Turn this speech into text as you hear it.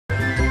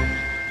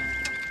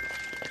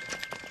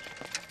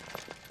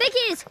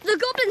Piggies, the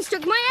goblins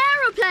took my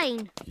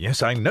aeroplane.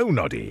 Yes, I know,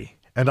 Noddy.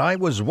 And I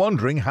was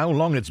wondering how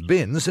long it's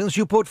been since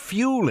you put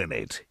fuel in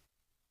it.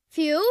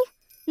 Fuel?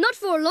 Not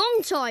for a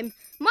long time.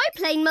 My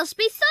plane must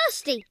be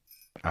thirsty.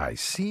 I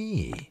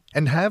see.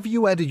 And have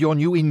you added your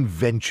new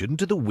invention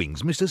to the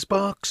wings, Mr.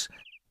 Sparks?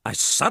 I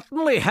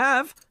certainly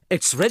have.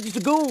 It's ready to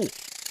go.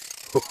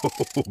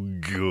 Oh,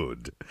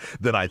 good.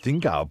 Then I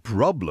think our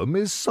problem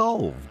is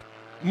solved.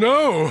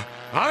 No,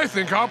 I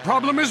think our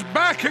problem is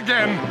back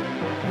again.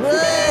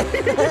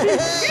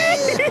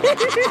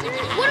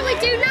 What do we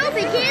do now,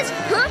 Piggies?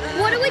 Huh?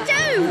 What do we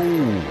do?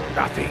 Ooh,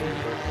 nothing.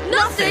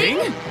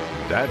 Nothing?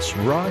 That's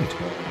right.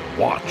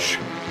 Watch.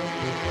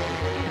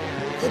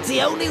 It's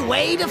the only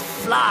way to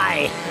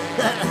fly.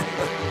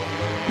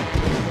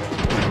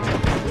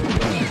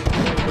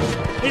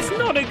 It's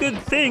not a good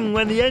thing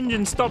when the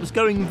engine stops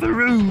going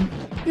vroom,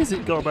 is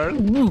it, Gobbo?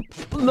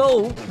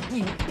 No.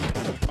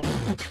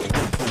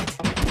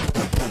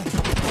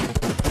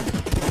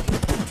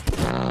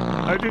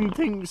 I didn't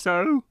think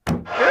so.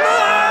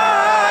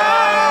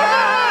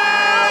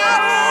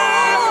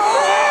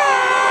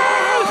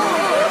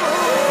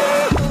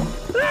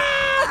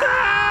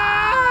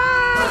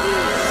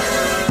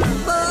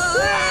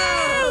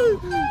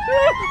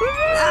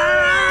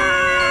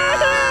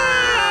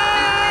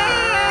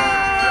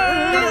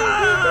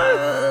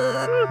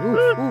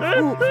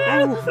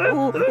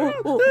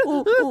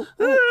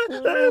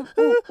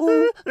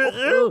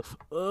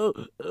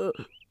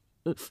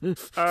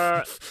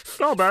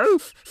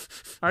 Gobbo,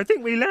 I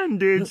think we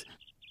landed.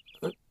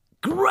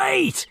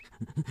 Great!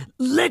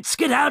 Let's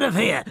get out of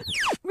here.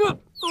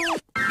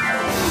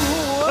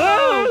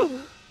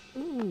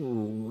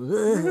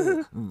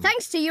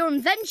 Thanks to your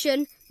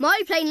invention,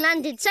 my plane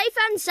landed safe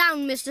and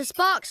sound, Mr.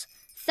 Sparks.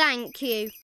 Thank you.